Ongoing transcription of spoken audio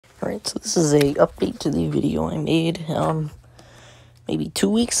Alright, so this is a update to the video I made, maybe 2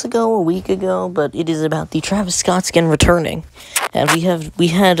 weeks ago, a week ago, but it is about the Travis Scott skin returning. And we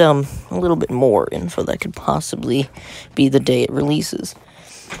had, a little bit more info that could possibly be the day it releases.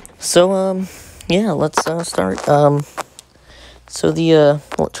 So, yeah, let's, start. So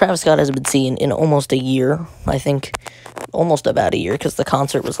Travis Scott hasn't been seen in almost a year, I think, almost about a year, because the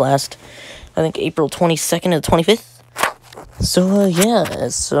concert was last, I think, April 22nd and 25th. So,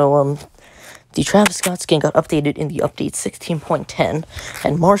 the Travis Scott skin got updated in the update 16.10,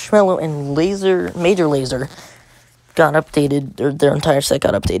 and Marshmallow and Major Lazer got updated, or their entire set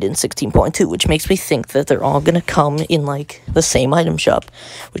got updated in 16.2, which makes me think that they're all gonna come in, like, the same item shop,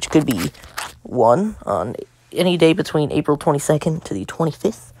 which could be, one, on any day between April 22nd to the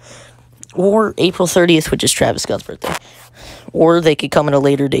 25th, or April 30th, which is Travis Scott's birthday, or they could come in a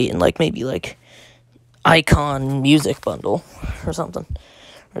later date in, like, maybe, like, Icon music bundle or something,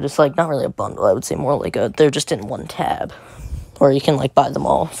 or just like not really a bundle, I would say more like they're just in one tab, or you can like buy them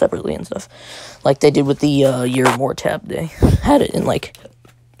all separately and stuff, like they did with the Year More tab. They had it in like,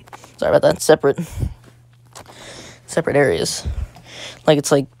 sorry about that, separate areas, like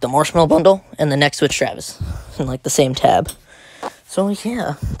it's like the Marshmallow bundle and the next with Travis in like the same tab. So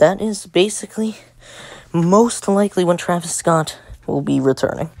yeah, that is basically most likely when Travis Scott will be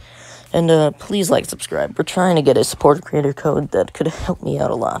returning. And, please like, subscribe. We're trying to get a supporter creator code that could help me out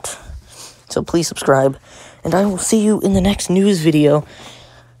a lot. So please subscribe, and I will see you in the next news video.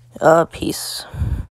 Peace.